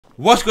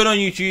What's going on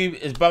YouTube?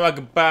 It's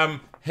Bandwagonbam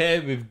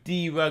here with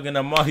D-Wagon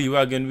and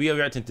Wagon. We are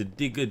reacting to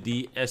Digga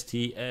D,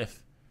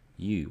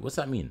 STFU. What's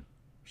that mean?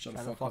 Shut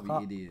the fuck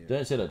up, you idiot.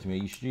 Don't say that to me,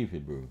 you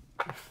stupid, bro.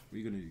 What are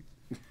you gonna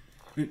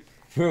do?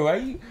 Bro, why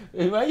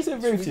you so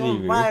brave today,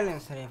 bro?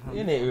 Violence today, fam.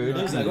 Innit,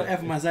 bro? I got F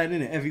on my side,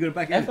 innit? F, you gonna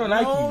back F don't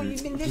like No, you,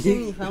 you've been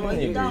dissing me, fam.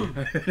 What you done?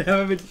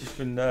 It's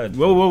been nerd.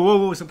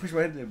 Whoa, so push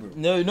my head there, bro.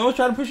 No one's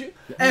trying to push you.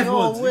 F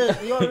No, words.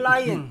 wait, you're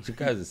lying. You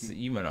guys,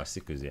 you men are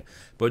sickos, yeah.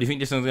 But do you think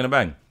this one's gonna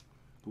bang?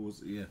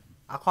 Yeah.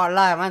 I can't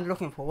lie, man's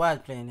looking for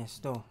wordplay in this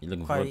still. You're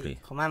looking for wordplay?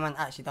 Because my man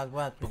actually does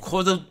wordplay.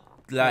 Because of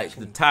like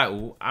the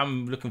title,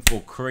 I'm looking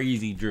for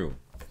crazy drill,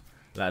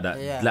 like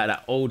that, like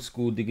that old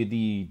school Digga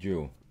D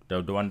drill,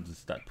 the one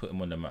that put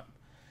him on the map.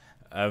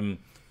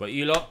 But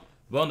you lot,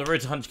 we're on the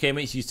road to 100k.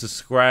 Make sure you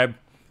subscribe.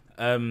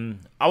 I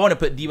want to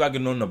put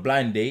D-Wagon on a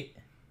blind date.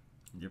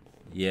 Yep.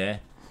 Yeah.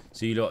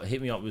 So you lot hit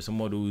me up with some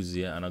models,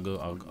 yeah, and I'll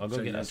go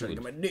get that sorted.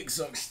 Get my dick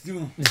sucked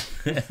still.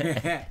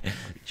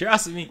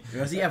 Trust me. If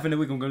I see F in the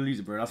week, I'm gonna lose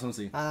it, bro. That's what I'm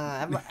saying.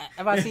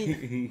 If I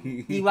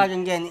see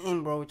D-Wagon getting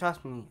in, bro,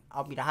 trust me,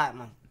 I'll be the hype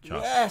man.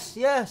 Trust.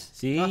 Yes.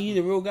 See, he's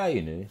the real guy,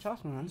 you know.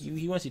 Trust me, man.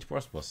 He wants you to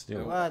prosper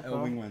still. Word, L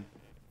bro. wingman.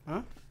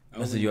 Huh?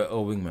 I said you're an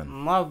old wingman.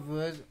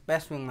 Mother's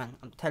best wingman,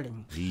 I'm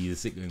telling you. He's a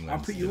sick wingman. I'll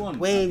put you on.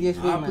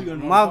 Waviest I'll put you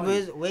wingman. on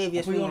Mother's waviest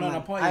I put you on wingman. a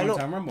party one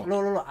time,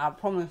 remember? Look, I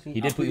promise you. He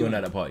did put you on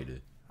at that party,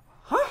 dude.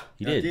 Huh?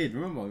 He did. I did,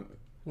 remember?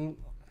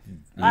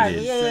 Alright,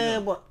 yeah,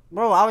 but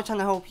bro, I was trying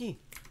to help you.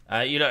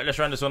 You know, let's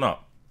round this one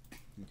up.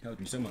 You helped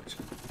me so much.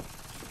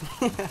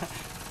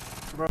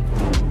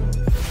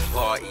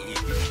 Party,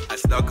 I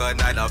stuck a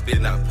night up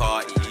in that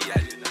party.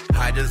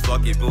 I just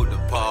fucking built the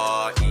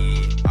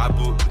party. I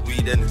bought the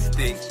weed and the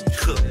stink.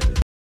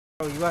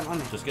 Bro, you weren't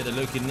on it. Just get the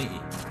look in nitty.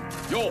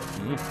 Yo,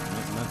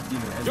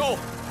 yo,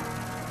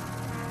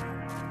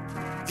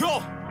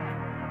 yo.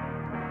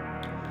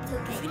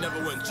 If you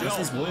never went jail,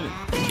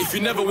 if you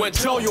never went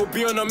jail, you'll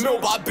be on a mill.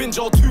 But I've been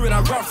jail too, and I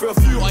ran for a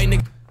few. I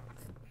nigga.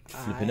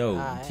 Flipping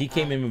out. He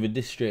came in with a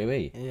diss straight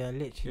away. Yeah,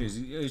 literally.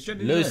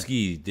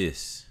 Lowski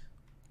diss.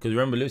 Because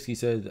remember, Lowski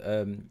said,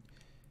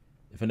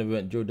 if I never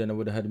went jail, then I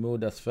would have had a mill.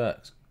 That's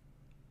facts.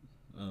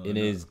 In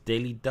his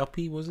Daily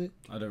Duppy, was it?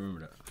 I don't remember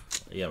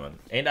that. Yeah, man.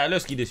 Ain't that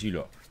Lowski diss, you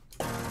lot?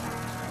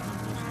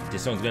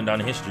 This song's going down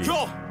in history.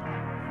 Yo.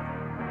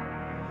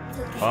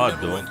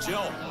 Hard, though.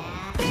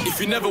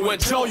 If you never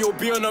went jail, you'll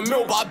be on a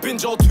mill. But I've been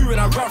jail too, and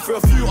I ran for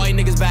a few. I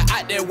niggas better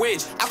at their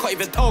wage. I can't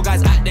even tell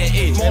guys at their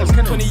age.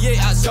 28,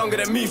 that's younger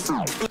than me.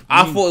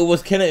 I thought it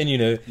was Kenneton, you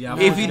know. Yeah,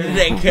 if he did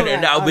that in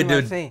Kenneton,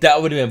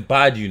 that would have been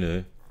bad, you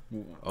know.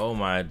 Oh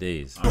my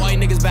days. Why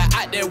niggas better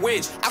at their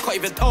wage? I can't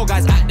even tell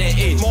guys at their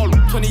age.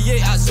 28,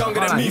 that's younger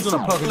than me. He's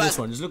on a perk in this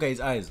one. Just look at his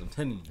eyes. I'm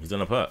telling you. He's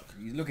on a perk.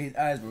 Look at his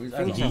eyes, bro. His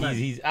eyes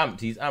He's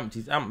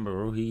amped,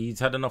 bro. He's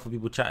had enough of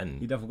people chatting.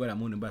 He definitely got that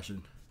morning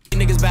bashing.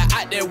 Niggas better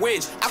at their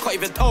wage. I can't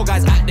even tell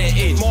guys at their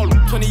age.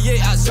 28,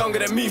 that's younger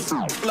than me.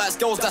 Like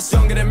girls that's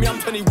younger than me. I'm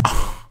 21.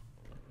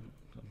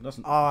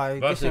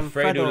 Versus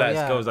Fredo likes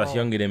girls that's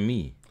younger than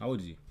me. How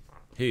old is he?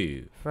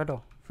 Who?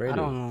 Fredo. Fredo. I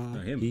don't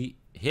know. No,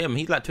 Him.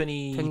 He's like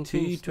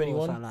 22,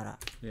 21. Something like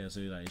that. Yeah,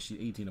 so like she's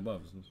 18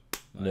 above.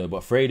 No,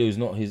 but Fredo's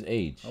not his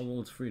age. How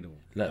old's Fredo?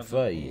 Like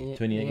 30,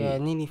 28. Yeah,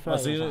 nearly 30. Oh,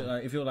 so you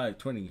like, if you're like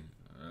 20,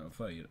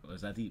 30,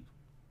 is that deep?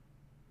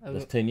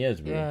 That's 10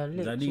 years, bro. Yeah,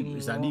 Is that deep?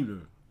 Is that deep, bro?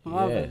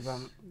 Yes.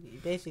 Yes.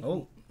 Basically.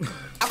 Oh.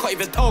 I can't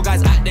even tell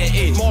guys at their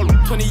age.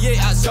 28,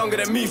 that's younger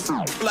than me.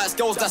 Like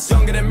girls that's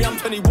younger than me. I'm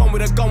 21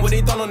 with a gun. What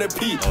they done on the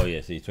P? Oh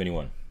yeah, so he's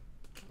 21.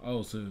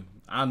 Oh, so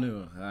I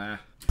knew.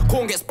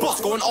 Corn gets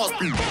boss, go and ask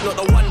him. Not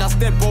the one that's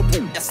dead, bro.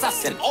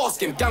 Assassin, ask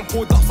him. Gang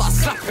pulled up, so I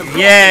slap him.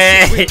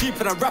 Yeah. We're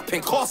keeping a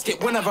rapping.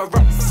 Casket whenever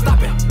rap, stab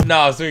him.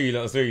 No, sorry,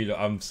 you lot.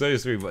 I'm so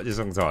sorry, but this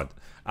song's hard.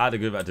 I had to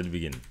go back to the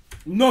beginning.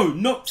 No.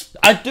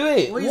 I do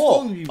it. What is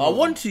wrong with you, bro? I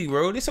want to,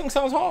 bro. This song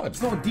sounds hard.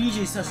 It's not a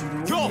DJ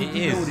session, bro. It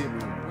is. Bro.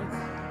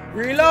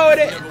 Reload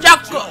it,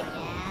 Jacko.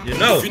 You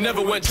know. If you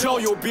never went jail,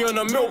 you'll be on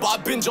a mill. But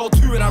I've been jail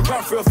too, and I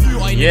ran for a few.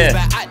 I niggas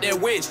better at their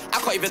wage.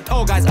 I can't even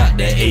tell guys at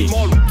their age.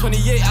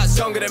 28, that's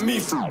younger than me.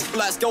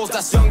 Like girls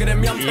that's younger than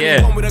me. I'm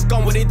 21 with a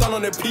gun. What they done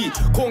on the P?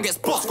 Corn gets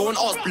boss, go and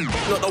ask him.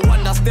 Not the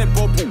one that's dead,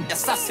 bro.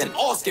 Assassin,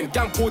 ask him.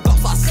 Gang pulled up,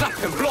 so I slap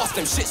him. Blast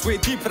him. Shit's way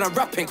deeper than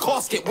rapping.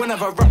 Casket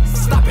whenever rap,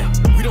 stab him.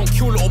 We don't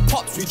kill little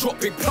pups, we drop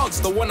big plugs.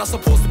 The one that's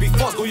supposed to be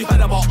fast, all you heard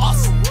about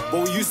us.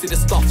 But we used to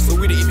this stuff, so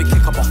we didn't even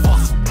kick up a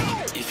fuss.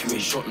 If you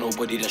ain't shot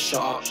nobody, then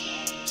shut up.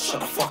 Shut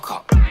the fuck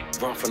up.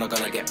 Run from the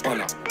gun, I get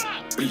bun up.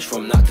 Bleach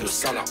from night to the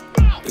sun up.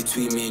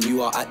 Between me and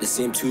you are at the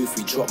same two. If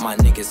we drop my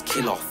niggas,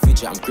 kill off.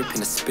 Fidget, I'm gripping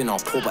the spinner.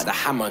 Pull back the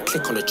hammer and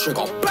click on the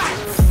trigger. Bang!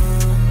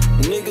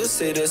 Niggas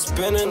say they're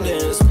spinning,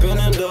 then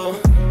spinning though.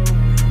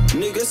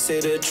 Niggas say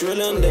they're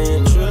drilling,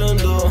 then drilling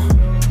though.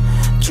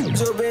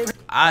 So baby.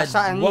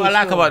 What I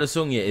like about the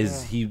song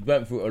is he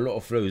went through a lot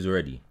of flows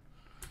already.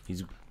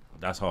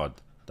 That's hard.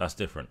 That's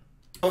different.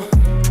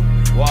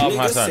 What up,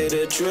 Hassan?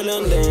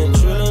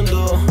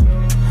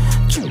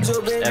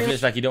 That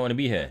looks like you don't want to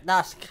be here.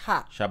 That's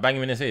cat. Should I bang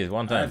him in his face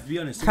one time? To be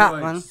honest, Cat,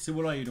 man.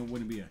 Civil law, you don't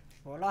want to be here.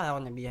 Well, I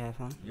want to be here,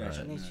 fam. Yeah,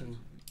 Literally.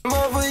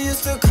 Mother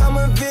used to come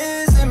and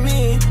visit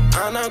me,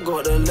 and I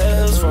got the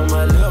letters from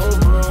my little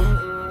bro.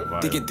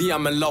 Digga D,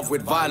 I'm in love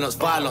with violence,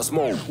 violence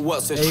more.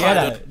 What's this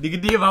trident?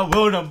 Digga D, my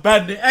world, I'm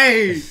bandit.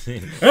 Hey,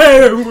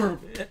 hey.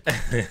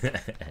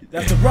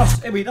 That's the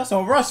Russ. I mean, that's a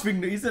Russ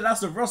thing. He said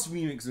that's a Russ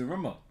remix.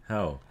 Remember?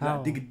 How?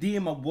 Like, Digga D,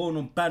 my world,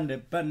 I'm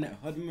bandit.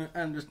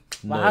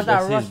 No,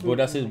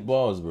 that's his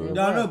bars, bro.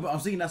 No, but I'm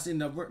saying that's in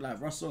the like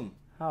Russ song.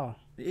 How?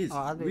 It is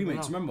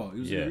remix. Remember? It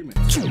was a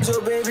remix.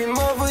 So baby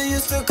mother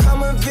used to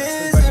come and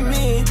visit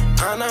me,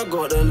 and I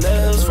got the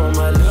letters from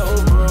my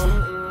little bro.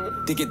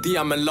 Digga D,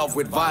 I'm in love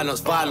with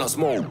violence, violence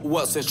more.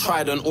 What's this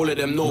trident? All of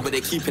them know, but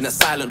they keeping it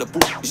silent. The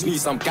boys need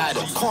some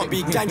guidance. Can't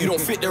be gang, you don't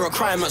fit the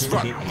requirements.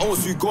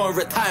 Also, you go in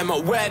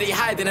retirement. Where they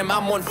hiding them?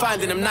 I'm on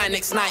finding them.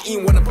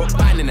 9x19 when I put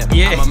binding them.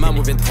 Yeah. I'm a man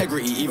with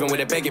integrity, even when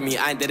they're begging me.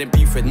 I ain't dead in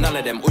beef with none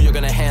of them. Or you're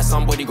gonna hear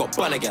somebody got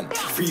bun again.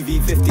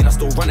 3v15, I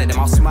still run at them.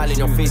 I'll smile in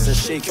your face and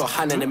shake your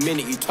hand in the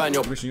minute you turn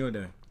your. Wishing you're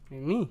there.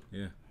 Me?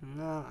 Yeah.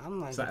 No, I'm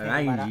not like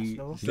about that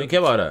still. You don't care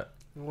about that?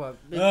 What?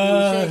 Big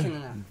booty shaking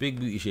and that? Big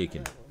booty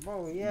shaking.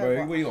 Bro, yeah.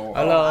 Bro, what you got?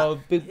 Hello,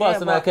 big boss,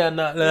 and I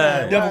cannot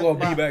lie. Never got a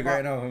B-bag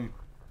right now.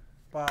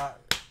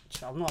 But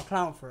I'm not a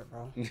clown for it,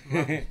 bro.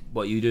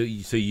 But you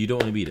do, so you don't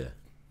want to be there?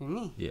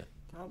 Me? Yeah.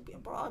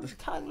 Bro, I'll be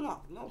turning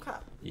up. No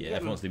cap. Yeah,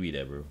 F wants to be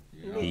there, bro.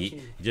 Yeah.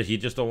 He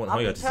just don't want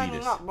Hoya to see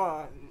this. Up,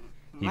 but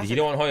He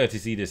don't want Hoya to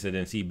see this and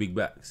then see big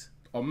backs.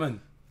 Oh man.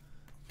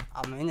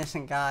 I'm an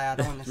innocent guy. I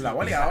don't want to. Like,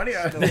 what do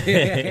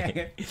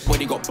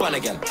When you got bun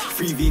again,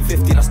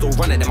 3v15, I still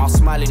run at them. I'll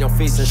smile in your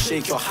face and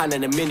shake your hand.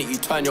 In a minute you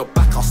turn your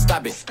back, I'll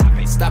stab it.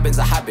 Stabbing's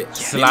a habit.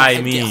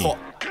 Slimy.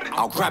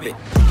 I'll grab it.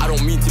 I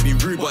don't mean to be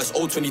rude, but it's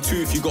 022.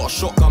 If you got a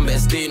shotgun, better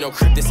stay in your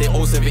crib. They say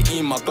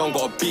 017. My gun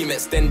got a beam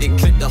extended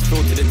clip that's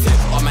filled to the tip.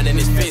 Oh man, in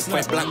his face,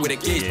 point blank with a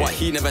gauge, but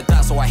he never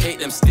died, so I hate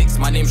them sticks.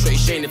 My name's Shorty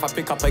Shane. If I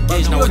pick up a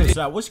gauge now,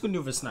 what's he gonna do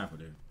with a sniper,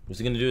 dude? What's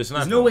he gonna do with a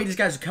sniper? There's no way these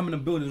guys are coming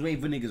and building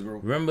waiting for niggas, bro.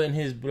 Remember in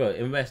his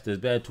investors,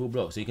 bare tall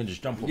blocks, so you can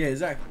just jump up. Yeah,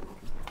 exactly.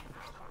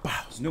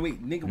 There's no way,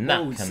 nigga,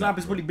 bro.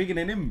 Sniper's probably bigger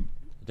than him.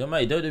 Don't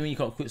matter, don't mean you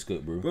can't quick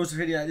scope, bro. Bro's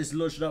already like this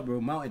lodged up, bro,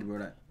 mounted, bro.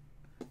 Like,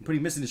 probably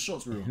missing his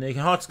shots, bro. No, you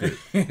can hard scope.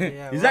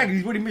 Exactly,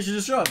 he's probably missing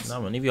his shots. Nah,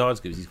 man, if he hard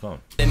scopes, he's calm.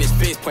 In his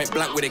face, point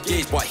blank with a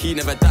gauge, but he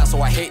never died,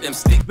 so I hate them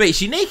sticks. Wait, is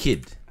she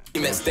naked?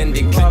 Him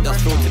extending clip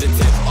that's filled to the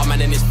tip. Oh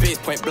man, in his face,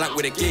 point blank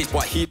with a gauge,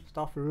 but he.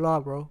 Stuff a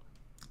lot, bro.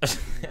 You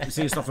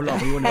say stuff a lot,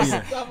 but you wanna be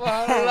there.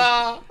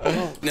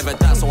 Never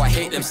die, so I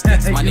hate them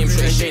sticks. My name's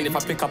Shorty Shane. If I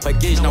pick up a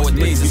gauge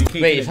nowadays.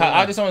 Wait,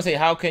 I just want to say,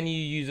 how can you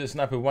use a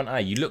sniper with one eye?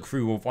 You look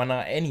through with one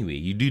eye anyway.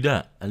 You do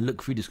that and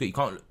look through the scope. You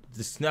can't.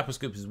 The sniper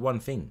scope is one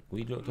thing. What are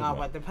you talking about?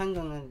 But it depends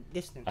on the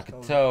distance. I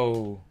can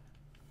tell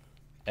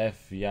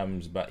F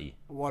Yams Batty.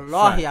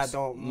 Wallahi, I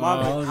don't.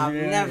 I've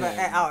never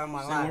ate out in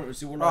my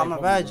life. Bro, I'm a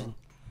virgin.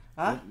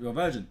 Huh? You're a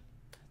virgin?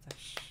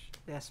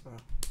 Yes, bro.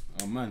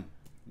 Oh man.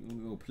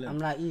 I'm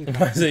like you.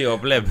 I say you're a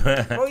pleb.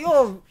 Bro,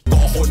 you're.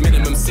 Got a hold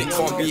minimum sick,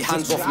 can't be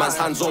hands off, man's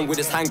hands on with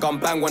his handgun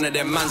bang, one of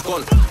them man's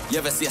gone. You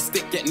ever see a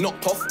stick get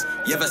knocked off?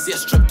 You ever see a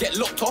strip get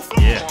locked off?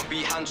 Yeah. Can't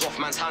be hands off,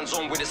 man's hands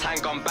on with his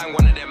handgun bang,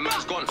 one of them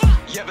man's gone.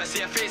 You ever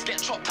see a face get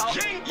chopped out?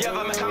 You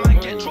ever make a man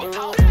get dropped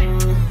out?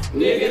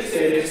 Niggas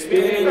say they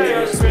spinning,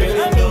 they're spinning.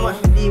 I didn't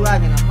watch the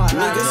D-Wagon.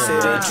 Niggas say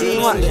they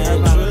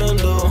drilling,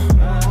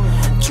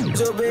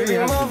 so baby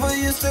mother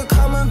used to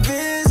come and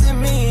visit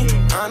me,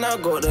 and I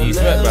got the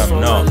letters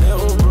from my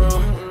little bro.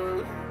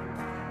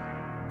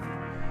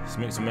 Just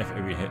make some effort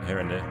every here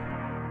and there.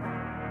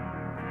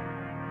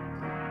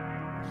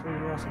 So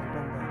you also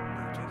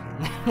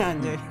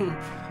I'm joking.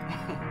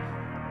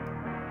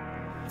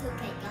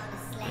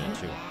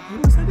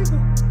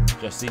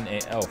 Just seen a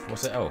elf.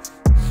 What's an elf?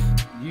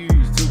 You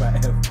used to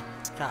about elf.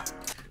 Cat.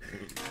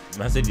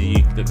 Man said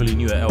they call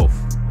you an elf.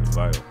 It's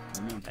viral.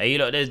 Hey, you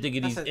lot, there's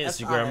Digga D's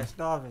Instagram. That's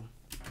starving.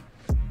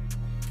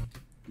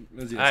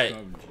 Alright.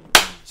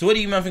 So what do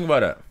you man think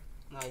about that?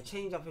 No, he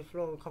changed up his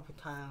flow a couple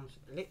times.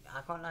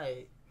 I can't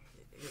lie.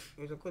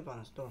 It was a good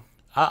one still.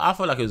 I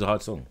felt like it was a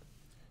hard song.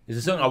 It's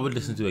a song I would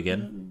listen to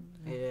again.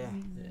 Yeah.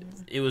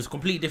 It was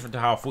completely different to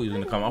how I thought he was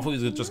going to come. I thought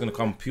he was just going to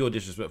come pure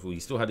disrespectful. He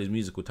still had his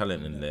musical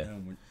talent in there.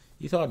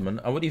 He's hard, man.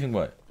 And what do you think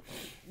about it?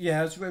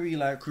 Yeah, it's very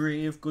like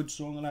creative, good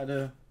song. I like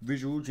the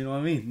visuals, you know what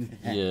I mean?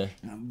 Yeah.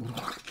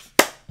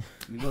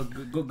 You got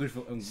good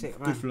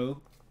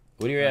flow.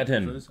 What do you rate out of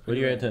 10? What do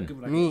you rate out of 10? Give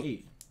it like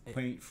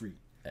 8.3.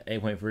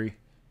 8.3?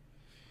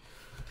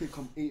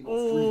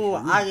 Oh,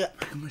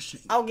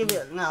 I'll give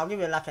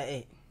it like an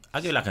 8.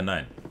 I'll give it like a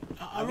 9.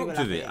 I rocked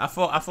with it. I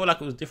felt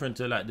like it was different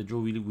to like the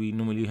drill we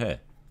normally hear.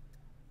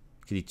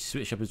 Cause he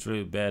switched up his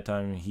flow bare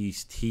time. He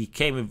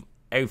came with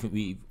everything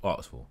we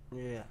asked for.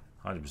 Yeah.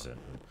 100%.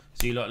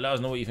 So you lot, let us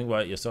know what you think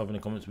about it yourself in the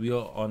comments. We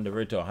are on the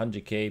road to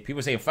 100k.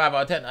 People saying 5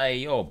 out of 10. Hey,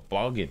 yo,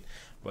 bargain.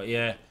 But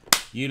yeah,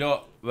 you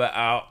lot, we're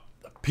out.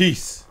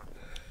 Peace.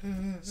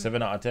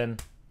 7 out of 10.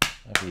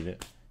 I feel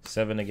it.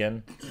 7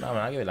 again. No, man,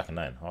 I give it like a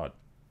 9. Hard.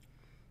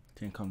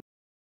 10 come.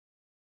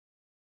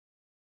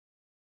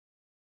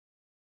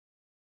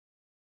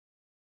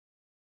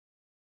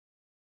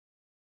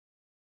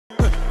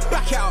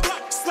 Back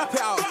out, slap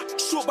it out,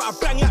 short but I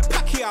bang like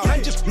packing. out.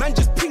 Man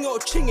just ping it or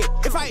ching it.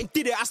 If I ain't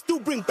did it, I still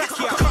bring back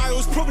it out. I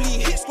was probably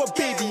hit squad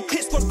baby,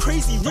 hit squad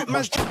crazy, rip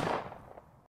man's.